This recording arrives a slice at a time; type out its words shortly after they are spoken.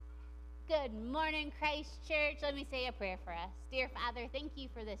Good morning, Christ Church. Let me say a prayer for us. Dear Father, thank you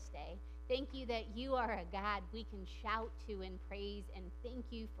for this day. Thank you that you are a God we can shout to and praise, and thank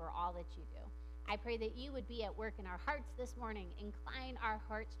you for all that you do. I pray that you would be at work in our hearts this morning. Incline our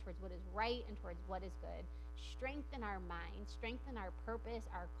hearts towards what is right and towards what is good. Strengthen our minds, strengthen our purpose,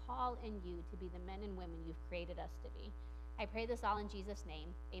 our call in you to be the men and women you've created us to be. I pray this all in Jesus' name.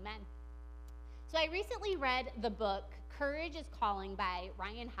 Amen. So I recently read the book Courage is Calling by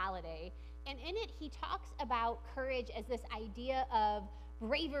Ryan Holiday, and in it he talks about courage as this idea of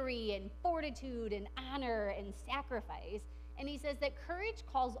bravery and fortitude and honor and sacrifice. And he says that courage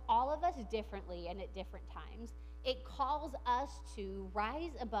calls all of us differently and at different times. It calls us to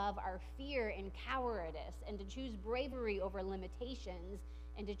rise above our fear and cowardice and to choose bravery over limitations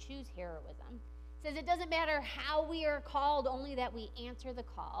and to choose heroism. Says it doesn't matter how we are called, only that we answer the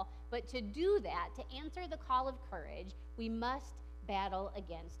call. But to do that, to answer the call of courage, we must battle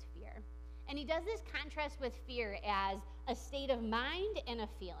against fear. And he does this contrast with fear as a state of mind and a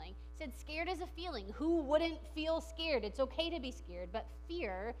feeling. He said scared is a feeling. Who wouldn't feel scared? It's okay to be scared, but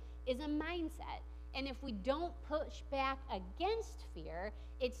fear is a mindset. And if we don't push back against fear,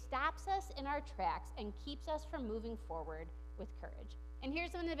 it stops us in our tracks and keeps us from moving forward with courage. And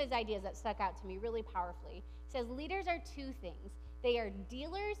here's one of his ideas that stuck out to me really powerfully. He says, leaders are two things. They are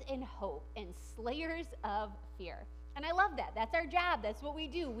dealers in hope and slayers of fear. And I love that. That's our job. That's what we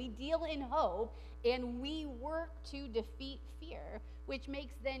do. We deal in hope, and we work to defeat fear, which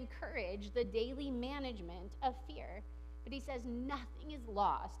makes then courage the daily management of fear. But he says nothing is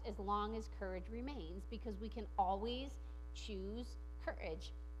lost as long as courage remains, because we can always choose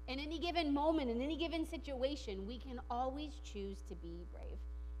courage. In any given moment, in any given situation, we can always choose to be brave.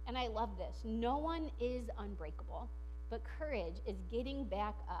 And I love this. No one is unbreakable, but courage is getting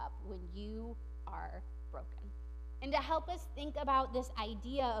back up when you are broken. And to help us think about this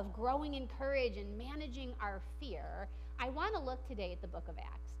idea of growing in courage and managing our fear, I want to look today at the book of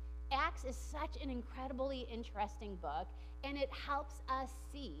Acts. Acts is such an incredibly interesting book, and it helps us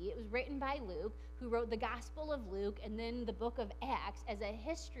see. It was written by Luke, who wrote the Gospel of Luke and then the book of Acts as a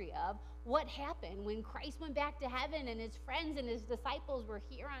history of what happened when Christ went back to heaven and his friends and his disciples were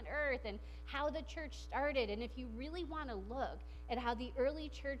here on earth, and how the church started. And if you really want to look at how the early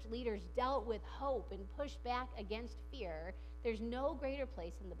church leaders dealt with hope and pushed back against fear, there's no greater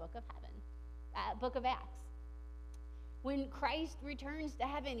place in the book of Acts. When Christ returns to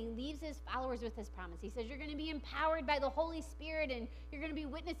heaven, he leaves his followers with this promise. He says, you're going to be empowered by the Holy Spirit, and you're going to be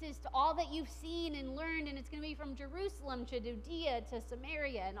witnesses to all that you've seen and learned, and it's going to be from Jerusalem to Judea to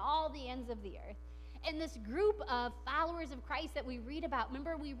Samaria and all the ends of the earth. And this group of followers of Christ that we read about,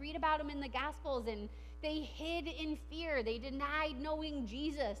 remember we read about them in the Gospels, and they hid in fear. They denied knowing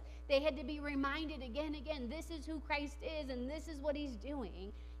Jesus. They had to be reminded again, this is who Christ is, and this is what he's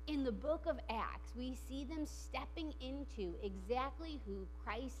doing. In the book of Acts, we see them stepping into exactly who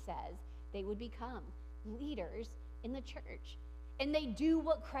Christ says they would become, leaders in the church. And they do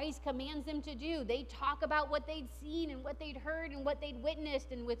what Christ commands them to do. They talk about what they'd seen and what they'd heard and what they'd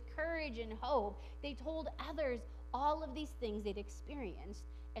witnessed, and with courage and hope, they told others all of these things they'd experienced,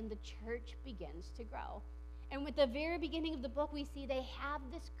 and the church begins to grow. And with the very beginning of the book, we see they have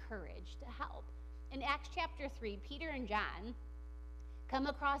this courage to help. In Acts chapter 3, Peter and John come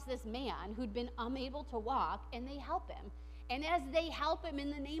across this man who'd been unable to walk, and they help him. And as they help him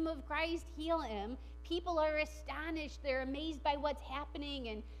in the name of Christ, heal him, people are astonished. They're amazed by what's happening,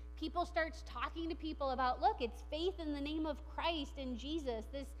 and people starts talking to people about, look, it's faith in the name of Christ and Jesus.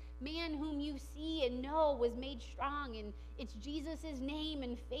 This man whom you see and know was made strong, and it's Jesus' name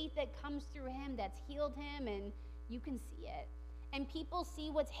and faith that comes through him that's healed him, and you can see it. And people see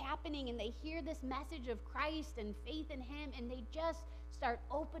what's happening, and they hear this message of Christ and faith in him, and they just start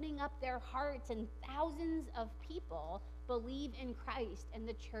opening up their hearts, and thousands of people believe in Christ, and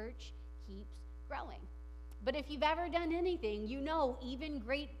the church keeps growing. But if you've ever done anything, you know even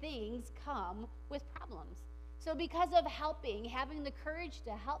great things come with problems. So because of having the courage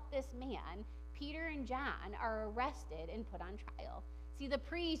to help this man, Peter and John are arrested and put on trial. See, the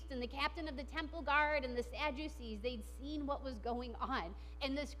priest and the captain of the temple guard and the Sadducees, they'd seen what was going on.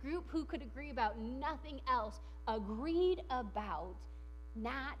 And this group who could agree about nothing else agreed about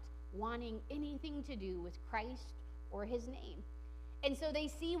not wanting anything to do with Christ or his name. And so they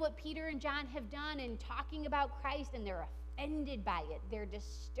see what Peter and John have done in talking about Christ, and they're offended by it. They're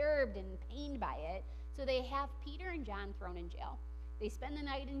disturbed and pained by it. So they have Peter and John thrown in jail. They spend the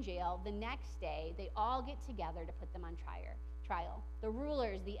night in jail. The next day, they all get together to put them on trial. The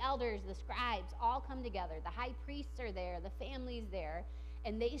rulers, the elders, the scribes all come together. The high priests are there, the family's there,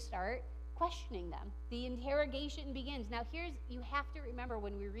 and they start questioning them. The interrogation begins. Now, you have to remember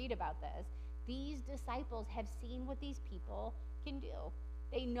when we read about this, these disciples have seen what these people can do.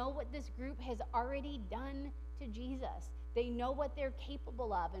 They know what this group has already done to Jesus. They know what they're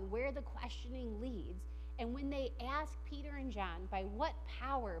capable of and where the questioning leads. And when they ask Peter and John, by what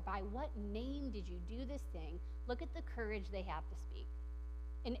power, by what name did you do this thing? Look at the courage they have to speak.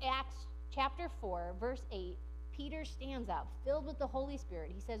 In Acts chapter 4, verse 8, Peter stands up, filled with the Holy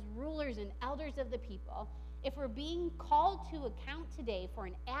Spirit. He says, rulers and elders of the people, if we're being called to account today for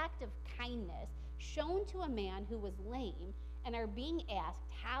an act of kindness shown to a man who was lame and are being asked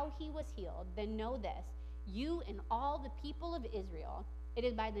how he was healed, then know this, you and all the people of Israel, it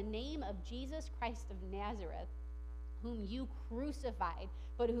is by the name of Jesus Christ of Nazareth, whom you crucified,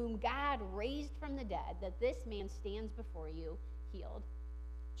 but whom God raised from the dead, that this man stands before you healed.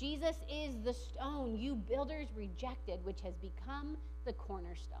 Jesus is the stone you builders rejected, which has become the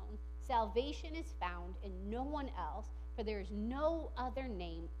cornerstone. Salvation is found in no one else, for there is no other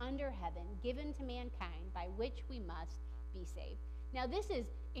name under heaven given to mankind by which we must be saved. Now, this is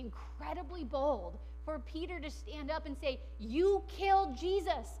incredibly bold for Peter to stand up and say, you killed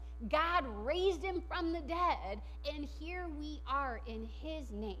Jesus. God raised him from the dead, and here we are in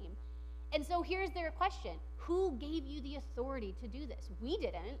his name. And so here's their question. Who gave you the authority to do this? We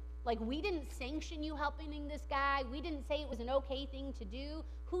didn't. We didn't sanction you helping this guy. We didn't say it was an okay thing to do.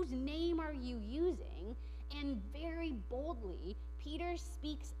 Whose name are you using? And very boldly, Peter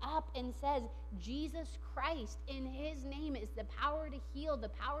speaks up and says, Jesus Christ, in his name is the power to heal, the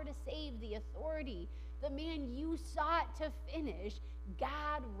power to save, the authority. The man you sought to finish,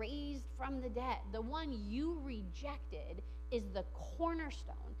 God raised from the dead. The one you rejected is the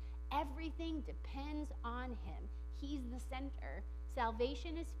cornerstone. Everything depends on him. He's the center.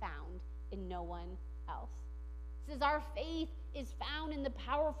 Salvation is found in no one else. It says our faith is found in the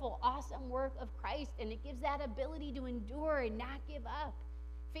powerful, awesome work of Christ, and it gives that ability to endure and not give up.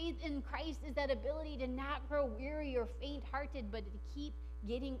 Faith in Christ is that ability to not grow weary or faint-hearted, but to keep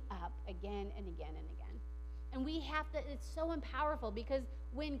getting up again and again and again. And we have to, it's so powerful because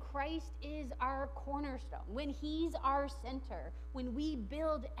when Christ is our cornerstone, when he's our center, when we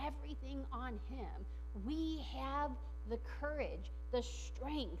build everything on him, we have the courage, the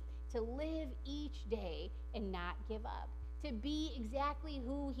strength to live each day and not give up, to be exactly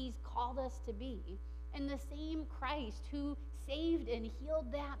who he's called us to be. And the same Christ who saved and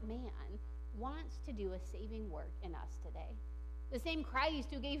healed that man wants to do a saving work in us today. The same Christ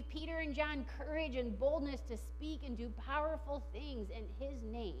who gave Peter and John courage and boldness to speak and do powerful things in his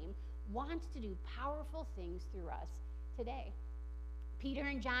name wants to do powerful things through us today. Peter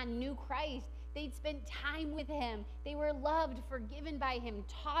and John knew Christ. They'd spent time with him. They were loved, forgiven by him,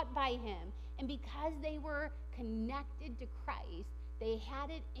 taught by him. And because they were connected to Christ, they had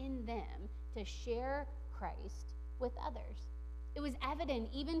it in them to share Christ with others. It was evident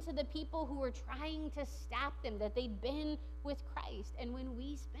even to the people who were trying to stop them that they'd been with Christ. And when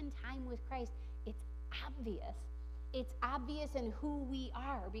we spend time with Christ, it's obvious. It's obvious in who we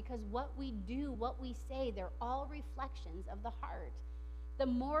are because what we do, what we say, they're all reflections of the heart. The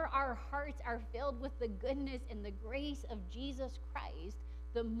more our hearts are filled with the goodness and the grace of Jesus Christ,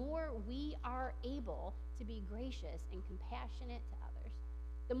 the more we are able to be gracious and compassionate to others.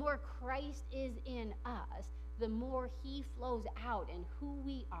 The more Christ is in us, the more he flows out in who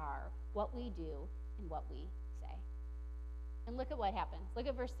we are, what we do, and what we say. And look at what happens. Look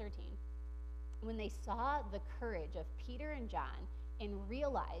at verse 13. When they saw the courage of Peter and John and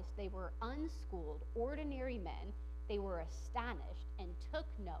realized they were unschooled, ordinary men, they were astonished and took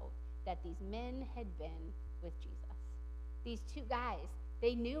note that these men had been with Jesus. These two guys,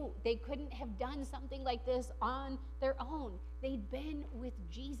 they knew they couldn't have done something like this on their own. They'd been with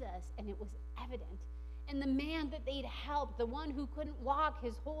Jesus, and it was evident. And the man that they'd helped, the one who couldn't walk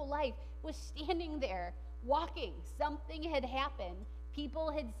his whole life, was standing there walking. Something had happened. People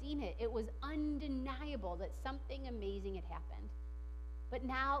had seen it. It was undeniable that something amazing had happened. But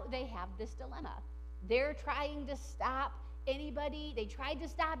now they have this dilemma. They're trying to stop anybody. They tried to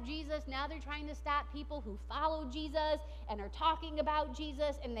stop Jesus. Now they're trying to stop people who follow Jesus and are talking about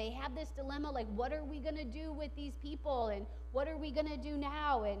Jesus. And they have this dilemma, like, what are we going to do with these people? And what are we going to do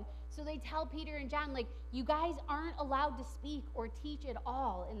now? And so they tell Peter and John, like, you guys aren't allowed to speak or teach at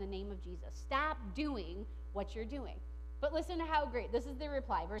all in the name of Jesus. Stop doing what you're doing. But listen to how great. This is the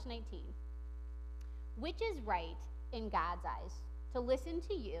reply, verse 19. Which is right in God's eyes, to listen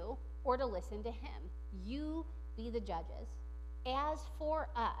to you or to listen to him? You be the judges. As for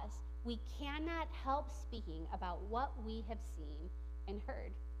us, we cannot help speaking about what we have seen and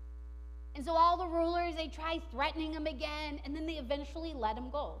heard. And so all the rulers, they try threatening him again, and then they eventually let him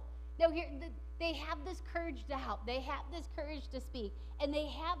go. They have this courage to help. They have this courage to speak. And they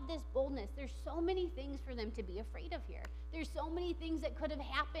have this boldness. There's so many things for them to be afraid of here. There's so many things that could have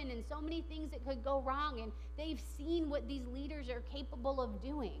happened and so many things that could go wrong. And they've seen what these leaders are capable of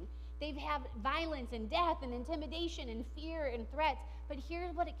doing. They've had violence and death and intimidation and fear and threats. But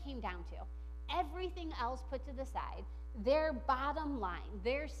here's what it came down to. Everything else put to the side, their bottom line,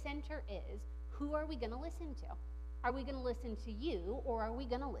 their center is, who are we going to listen to? Are we going to listen to you, or are we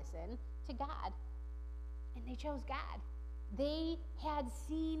going to listen to God? And they chose God. They had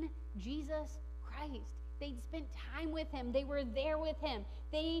seen Jesus Christ. They'd spent time with him. They were there with him.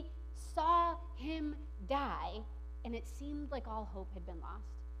 They saw him die, and it seemed like all hope had been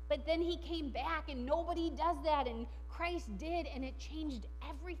lost. But then he came back, and nobody does that, and Christ did, and it changed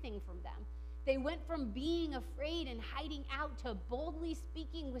everything from them. They went from being afraid and hiding out to boldly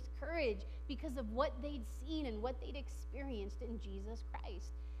speaking with courage because of what they'd seen and what they'd experienced in Jesus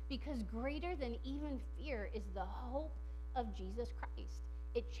Christ. Because greater than even fear is the hope of Jesus Christ.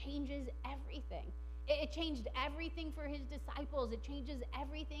 It changes everything. It changed everything for his disciples. It changes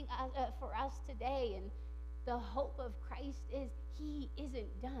everything for us today. And the hope of Christ is he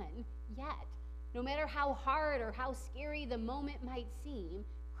isn't done yet. No matter how hard or how scary the moment might seem,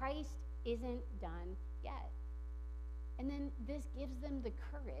 Christ isn't done yet. And then this gives them the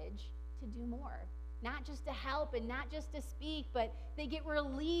courage to do more. Not just to help and not just to speak, but they get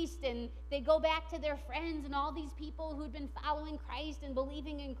released and they go back to their friends and all these people who'd been following Christ and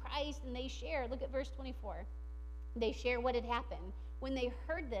believing in Christ, and they share. Look at verse 24. They share what had happened. When they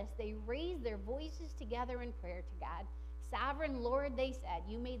heard this, they raised their voices together in prayer to God. Sovereign Lord, they said,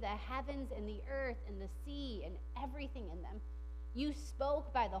 you made the heavens and the earth and the sea and everything in them. You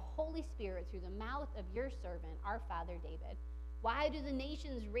spoke by the Holy Spirit through the mouth of your servant, our father David. Why do the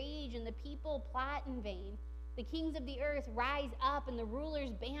nations rage and the people plot in vain? The kings of the earth rise up and the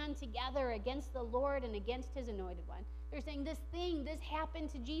rulers band together against the Lord and against his anointed one. They're saying this happened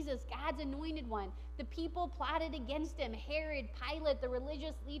to Jesus, God's anointed one. The people plotted against him, Herod, Pilate, the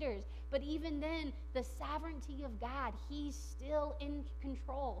religious leaders. But even then, the sovereignty of God, he's still in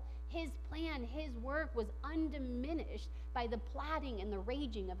control. His plan, his work was undiminished by the plotting and the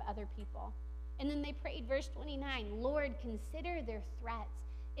raging of other people. And then they prayed, verse 29, Lord, consider their threats.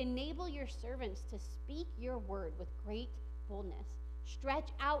 Enable your servants to speak your word with great boldness. Stretch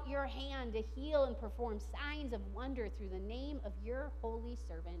out your hand to heal and perform signs of wonder through the name of your holy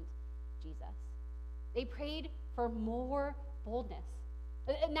servant, Jesus. They prayed for more boldness.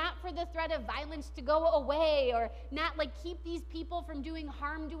 Not for the threat of violence to go away, or not like keep these people from doing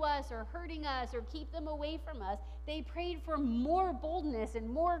harm to us or hurting us or keep them away from us. They prayed for more boldness and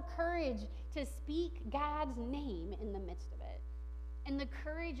more courage to speak God's name in the midst of it. And the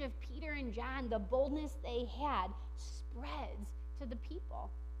courage of Peter and John, the boldness they had, spreads to the people.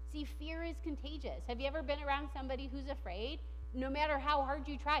 See, fear is contagious. Have you ever been around somebody who's afraid? No matter how hard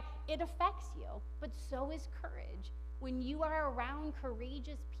you try, it affects you. But so is courage. When you are around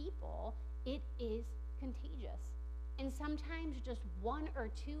courageous people, it is contagious. And sometimes just one or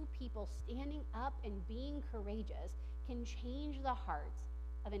two people standing up and being courageous can change the hearts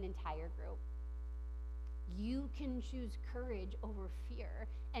of an entire group. You can choose courage over fear,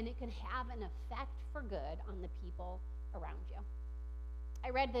 and it can have an effect for good on the people around you. I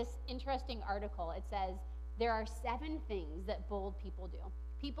read this interesting article. It says, there are 7 things that bold people do.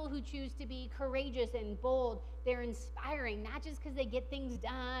 People who choose to be courageous and bold, they're inspiring, not just because they get things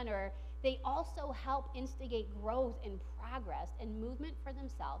done, or they also help instigate growth and progress and movement for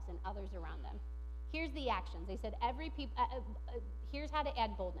themselves and others around them. Here's the actions. They said, here's how to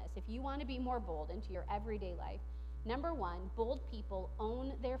add boldness. If you want to be more bold into your everyday life, number 1, bold people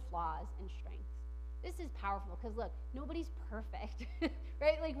own their flaws and strengths. This is powerful because, look, nobody's perfect,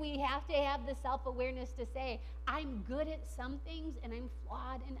 right? Like, we have to have the self-awareness to say, I'm good at some things and I'm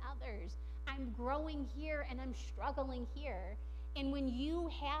flawed in others. I'm growing here and I'm struggling here. And when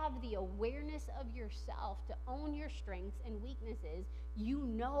you have the awareness of yourself to own your strengths and weaknesses, you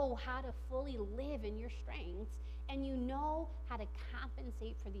know how to fully live in your strengths, and you know how to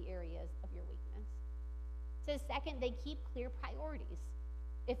compensate for the areas of your weakness. It says, second, they keep clear priorities.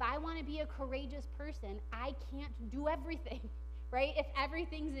 If I want to be a courageous person, I can't do everything, right? If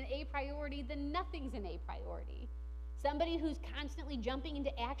everything's an A priority, then nothing's an A priority. Somebody who's constantly jumping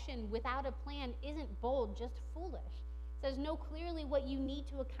into action without a plan isn't bold, just foolish. It says, know clearly what you need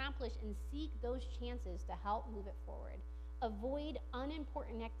to accomplish and seek those chances to help move it forward. Avoid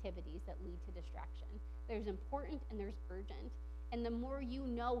unimportant activities that lead to distraction. There's important and there's urgent. And the more you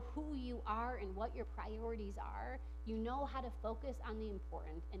know who you are and what your priorities are, you know how to focus on the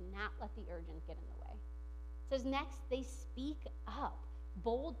important and not let the urgent get in the way. It says next, they speak up.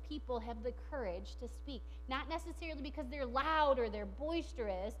 Bold people have the courage to speak, not necessarily because they're loud or they're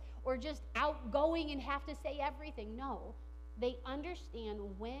boisterous or just outgoing and have to say everything. No, they understand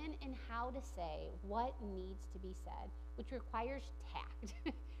when and how to say what needs to be said, which requires tact,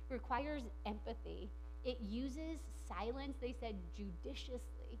 requires empathy. It uses silence, they said,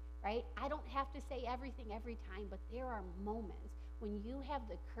 judiciously, right? I don't have to say everything every time, but there are moments when you have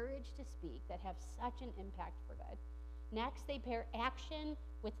the courage to speak that have such an impact for good. Next, they pair action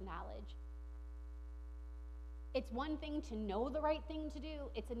with knowledge. It's one thing to know the right thing to do.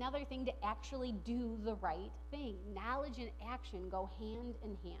 It's another thing to actually do the right thing. Knowledge and action go hand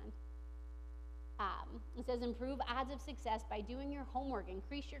in hand. It says improve odds of success by doing your homework,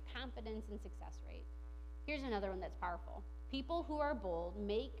 increase your confidence and success rate. Here's another one that's powerful. People who are bold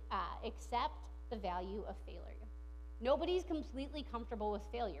accept the value of failure. Nobody's completely comfortable with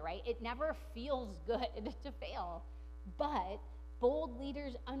failure, right? It never feels good to fail. But bold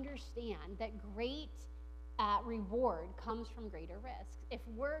leaders understand that great reward comes from greater risks. If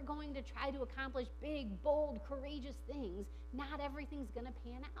we're going to try to accomplish big, bold, courageous things, not everything's going to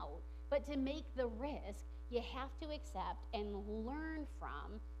pan out. But to make the risk, you have to accept and learn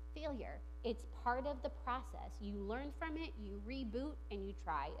from failure. It's part of the process. You learn from it, you reboot, and you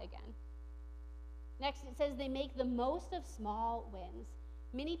try again. Next, it says they make the most of small wins.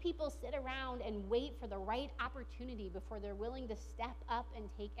 Many people sit around and wait for the right opportunity before they're willing to step up and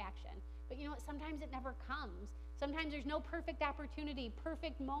take action. But you know what? Sometimes it never comes. Sometimes there's no perfect opportunity,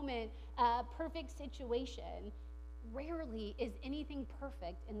 perfect moment, perfect situation. Rarely is anything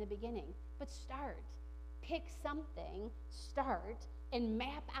perfect in the beginning. But start. Pick something, start, and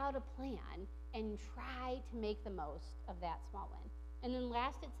map out a plan and try to make the most of that small win. And then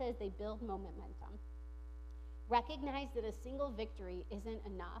last, it says they build momentum. Recognize that a single victory isn't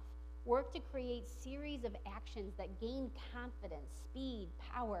enough. Work to create series of actions that gain confidence, speed,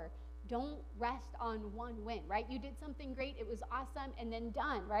 power. Don't rest on one win, right? You did something great, it was awesome, and then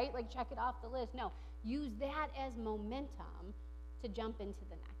done, right? Like check it off the list. No, use that as momentum to jump into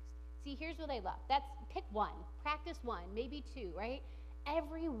the next. See, here's what I love. Pick one, practice one, maybe two, right?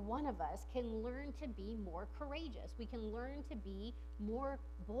 Every one of us can learn to be more courageous. We can learn to be more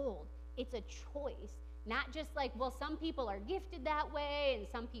bold. It's a choice. Not just like, well, some people are gifted that way and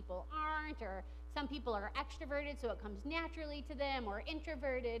some people aren't, or some people are extroverted so it comes naturally to them, or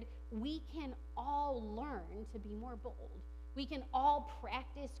introverted. We can all learn to be more bold. We can all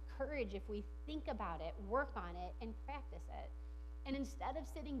practice courage if we think about it, work on it, and practice it. And instead of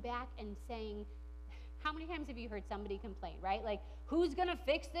sitting back and saying, how many times have you heard somebody complain, right? Like, who's going to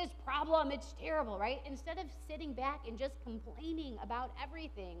fix this problem? It's terrible, right? Instead of sitting back and just complaining about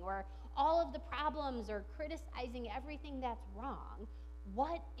everything or all of the problems or criticizing everything that's wrong,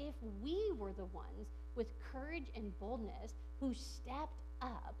 what if we were the ones with courage and boldness who stepped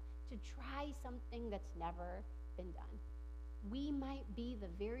up to try something that's never been done? We might be the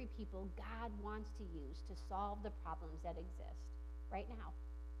very people God wants to use to solve the problems that exist right now.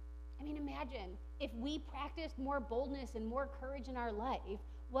 I mean, imagine if we practiced more boldness and more courage in our life,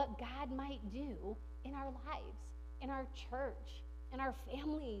 what God might do in our lives, in our church, in our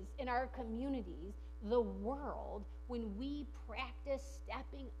families, in our communities, the world, when we practice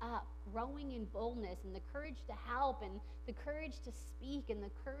stepping up, growing in boldness and the courage to help and the courage to speak and the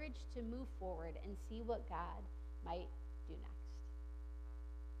courage to move forward and see what God might do next.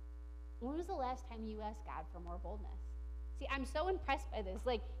 When was the last time you asked God for more boldness? See, I'm so impressed by this.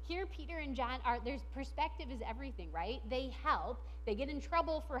 Like, here Peter and John there's perspective is everything, right? They help. They get in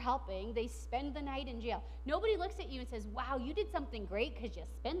trouble for helping. They spend the night in jail. Nobody looks at you and says, wow, you did something great because you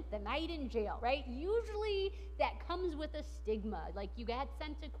spent the night in jail, right? Usually that comes with a stigma, like you got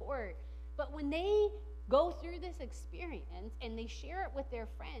sent to court. But when they go through this experience and they share it with their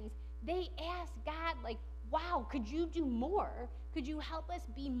friends, they ask God, like, wow, could you do more? Could you help us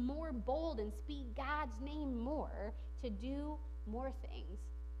be more bold and speak God's name more to do more things?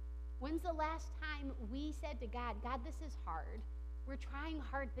 When's the last time we said to God, God, this is hard. We're trying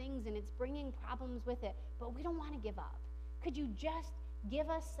hard things and it's bringing problems with it, but we don't want to give up. Could you just give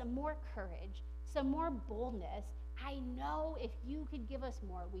us some more courage, some more boldness? I know if you could give us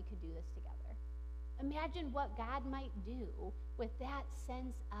more, we could do this together. Imagine what God might do with that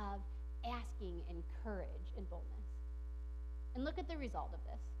sense of asking and courage and boldness. And look at the result of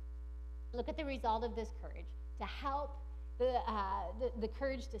this. Look at the result of this courage to help, the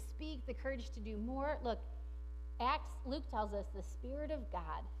courage to speak, the courage to do more. Look, Luke tells us the Spirit of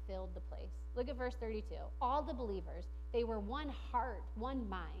God filled the place. Look at verse 32. All the believers, they were one heart, one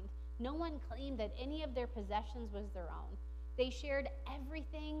mind. No one claimed that any of their possessions was their own. They shared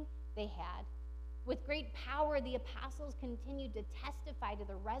everything they had. With great power, the apostles continued to testify to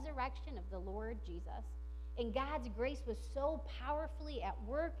the resurrection of the Lord Jesus. And God's grace was so powerfully at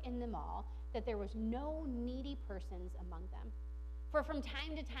work in them all that there was no needy persons among them. For from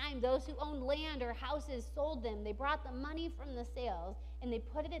time to time, those who owned land or houses sold them. They brought the money from the sales, and they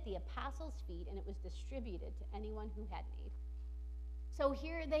put it at the apostles' feet, and it was distributed to anyone who had need. So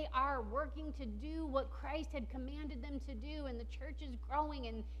here they are working to do what Christ had commanded them to do, and the church is growing,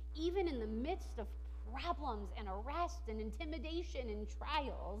 and even in the midst of problems and arrest and intimidation and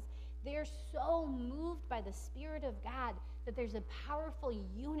trials, they're so moved by the Spirit of God that there's a powerful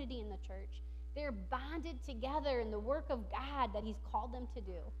unity in the church. They're bonded together in the work of God that he's called them to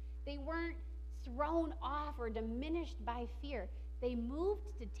do. They weren't thrown off or diminished by fear. They moved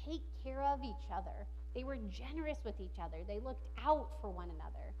to take care of each other. They were generous with each other. They looked out for one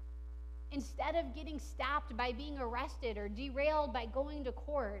another. Instead of getting stopped by being arrested or derailed by going to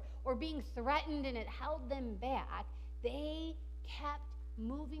court or being threatened and it held them back, they kept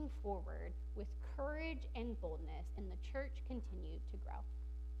moving forward with courage and boldness, and the church continued to grow.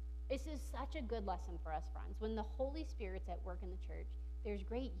 This is such a good lesson for us, friends. When the Holy Spirit's at work in the church, there's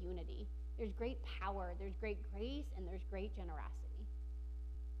great unity, there's great power, there's great grace, and there's great generosity.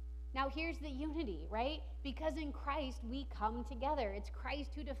 Now here's the unity, right? Because in Christ we come together. It's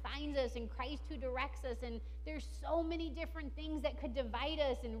Christ who defines us and Christ who directs us, and there's so many different things that could divide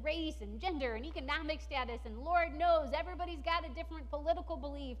us, and race and gender and economic status, and Lord knows everybody's got a different political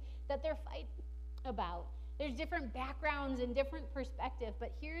belief that they're fighting about. There's different backgrounds and different perspectives,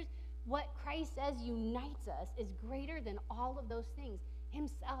 but here's what Christ says unites us is greater than all of those things.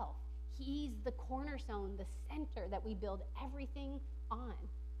 Himself. He's the cornerstone, the center that we build everything on.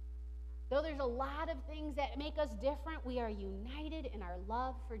 Though there's a lot of things that make us different, we are united in our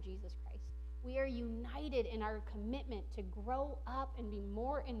love for Jesus Christ. We are united in our commitment to grow up and be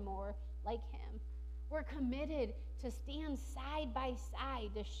more and more like him. We're committed to stand side by side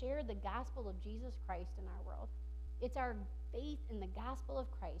to share the gospel of Jesus Christ in our world. It's our faith in the gospel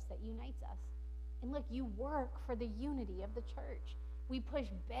of Christ that unites us. And look, you work for the unity of the church. We push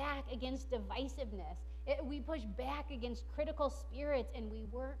back against divisiveness. We push back against critical spirits, and we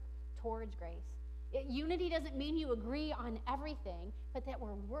work towards grace. Unity doesn't mean you agree on everything, but that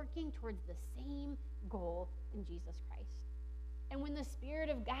we're working towards the same goal in Jesus Christ. And when the Spirit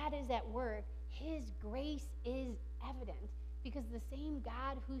of God is at work, his grace is evident, because the same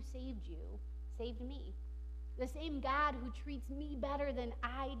God who saved you saved me. The same God who treats me better than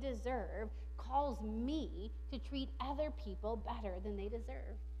I deserve calls me to treat other people better than they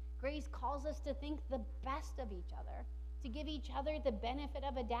deserve. Grace calls us to think the best of each other, to give each other the benefit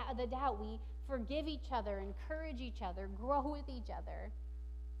of the doubt. We forgive each other, encourage each other, grow with each other.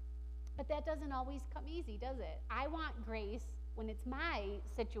 But that doesn't always come easy, does it? I want grace when it's my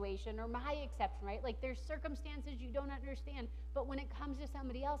situation or my exception, right? Like there's circumstances you don't understand, but when it comes to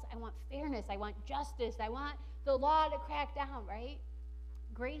somebody else, I want fairness, I want justice, I want the law to crack down, right?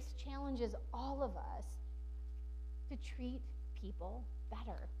 Grace challenges all of us to treat people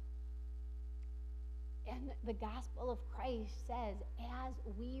better. And the gospel of Christ says, as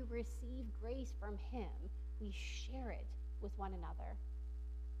we receive grace from him, we share it with one another.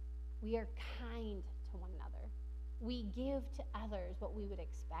 We are kind to one another. We give to others what we would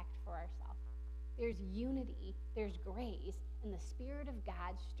expect for ourselves. There's unity, there's grace, and the Spirit of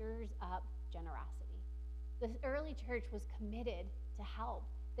God stirs up generosity. The early church was committed to help.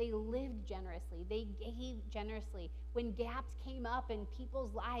 They lived generously. They gave generously. When gaps came up in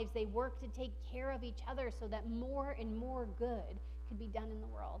people's lives, they worked to take care of each other so that more and more good could be done in the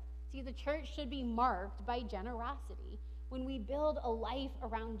world. See, the church should be marked by generosity. When we build a life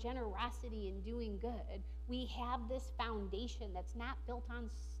around generosity and doing good, we have this foundation that's not built on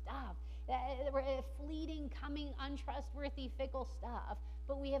stuff, fleeting, coming, untrustworthy, fickle stuff,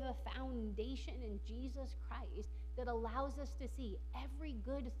 but we have a foundation in Jesus Christ that allows us to see every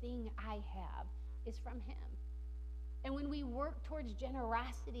good thing I have is from him. And when we work towards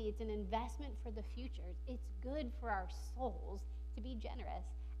generosity, it's an investment for the future. It's good for our souls to be generous.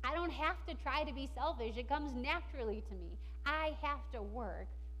 I don't have to try to be selfish. It comes naturally to me. I have to work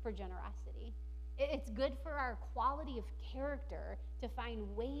for generosity. It's good for our quality of character to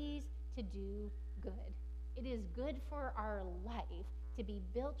find ways to do good. It is good for our life to be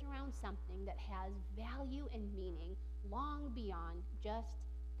built around something that has value and meaning long beyond just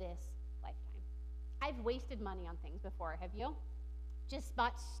this lifetime. I've wasted money on things before, have you? Just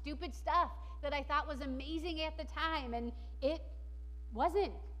bought stupid stuff that I thought was amazing at the time, and it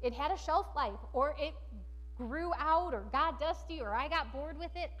wasn't. It had a shelf life, or it grew out, or got dusty, or I got bored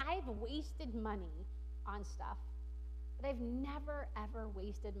with it. I've wasted money on stuff, but I've never, ever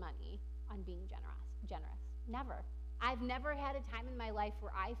wasted money on being generous. Never. I've never had a time in my life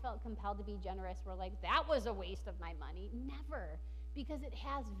where I felt compelled to be generous, where like, that was a waste of my money. Never. Because it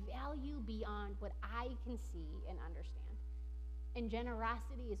has value beyond what I can see and understand. And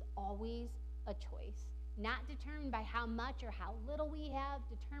generosity is always a choice, not determined by how much or how little we have,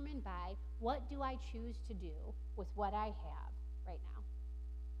 determined by what do I choose to do with what I have right now.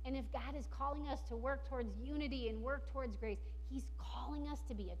 And if God is calling us to work towards unity and work towards grace, he's calling us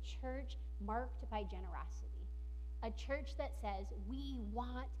to be a church marked by generosity, a church that says we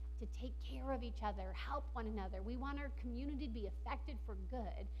want to take care of each other, help one another. We want our community to be affected for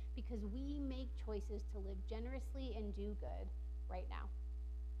good because we make choices to live generously and do good right now.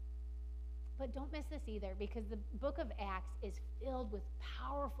 But don't miss this either, because the book of Acts is filled with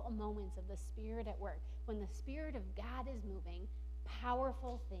powerful moments of the Spirit at work. When the Spirit of God is moving,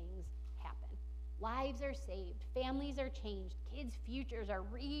 powerful things happen. Lives are saved, families are changed, kids' futures are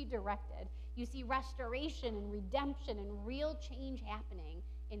redirected. You see restoration and redemption and real change happening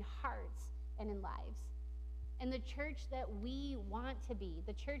in hearts and in lives. And the church that we want to be,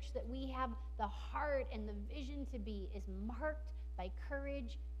 the church that we have the heart and the vision to be, is marked by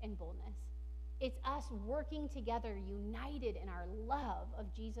courage and boldness. It's us working together, united in our love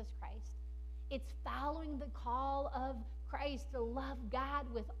of Jesus Christ. It's following the call of Christ to love God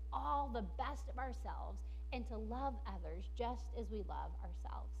with all the best of ourselves and to love others just as we love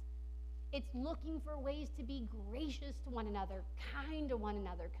ourselves. It's looking for ways to be gracious to one another, kind to one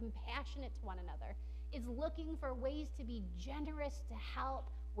another, compassionate to one another. It's looking for ways to be generous to help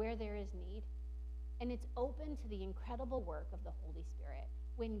where there is need. And it's open to the incredible work of the Holy Spirit.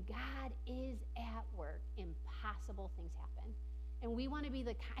 When God is at work, impossible things happen. And we want to be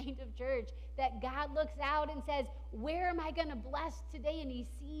the kind of church that God looks out and says, where am I going to bless today? And he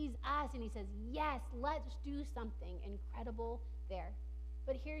sees us and he says, yes, let's do something incredible there.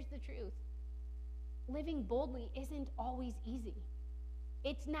 But here's the truth. Living boldly isn't always easy.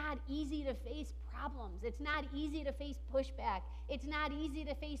 It's not easy to face problems. It's not easy to face pushback. It's not easy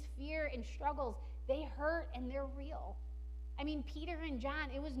to face fear and struggles. They hurt and they're real. I mean, Peter and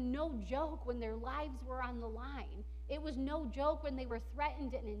John, it was no joke when their lives were on the line. It was no joke when they were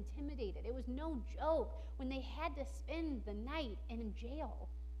threatened and intimidated. It was no joke when they had to spend the night in jail.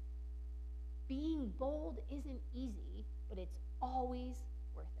 Being bold isn't easy, but it's always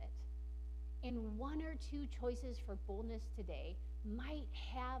worth it. And one or two choices for boldness today might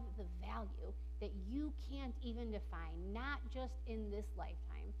have the value that you can't even define, not just in this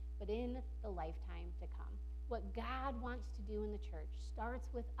lifetime, but in the lifetime to come. What God wants to do in the church starts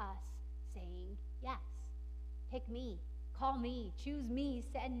with us saying, yes, pick me, call me, choose me,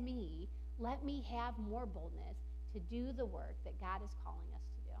 send me. Let me have more boldness to do the work that God is calling us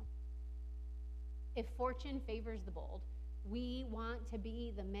to do. If fortune favors the bold, we want to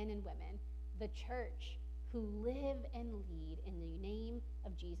be the men and women, the church, who live and lead in the name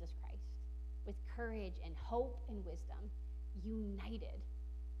of Jesus Christ, with courage and hope and wisdom, united,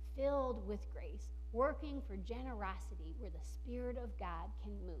 filled with grace, working for generosity where the Spirit of God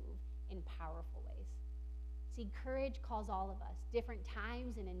can move in powerful ways. See, courage calls all of us, different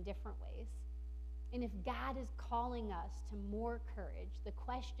times and in different ways. And if God is calling us to more courage, the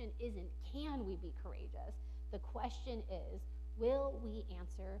question isn't, can we be courageous? The question is, will we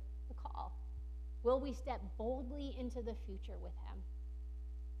answer the call? Will we step boldly into the future with him?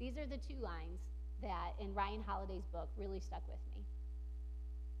 These are the two lines that in Ryan Holiday's book really stuck with me.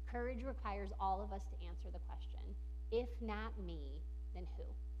 Courage requires all of us to answer the question, if not me, then who?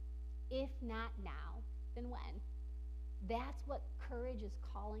 If not now, then when? That's what courage is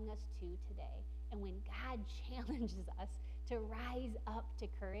calling us to today. And when God challenges us to rise up to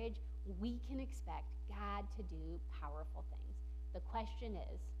courage, we can expect God to do powerful things. The question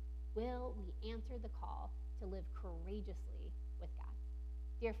is, will we answer the call to live courageously with God?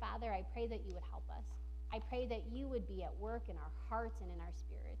 Dear Father, I pray that you would help us. I pray that you would be at work in our hearts and in our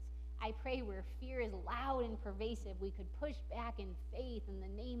spirits. I pray where fear is loud and pervasive, we could push back in faith in the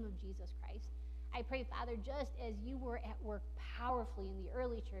name of Jesus Christ. I pray, Father, just as you were at work powerfully in the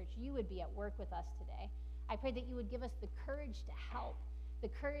early church, you would be at work with us today. I pray that you would give us the courage to help, the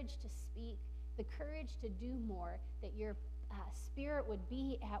courage to speak, the courage to do more, that your Spirit would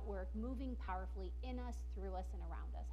be at work, moving powerfully in us, through us, and around us.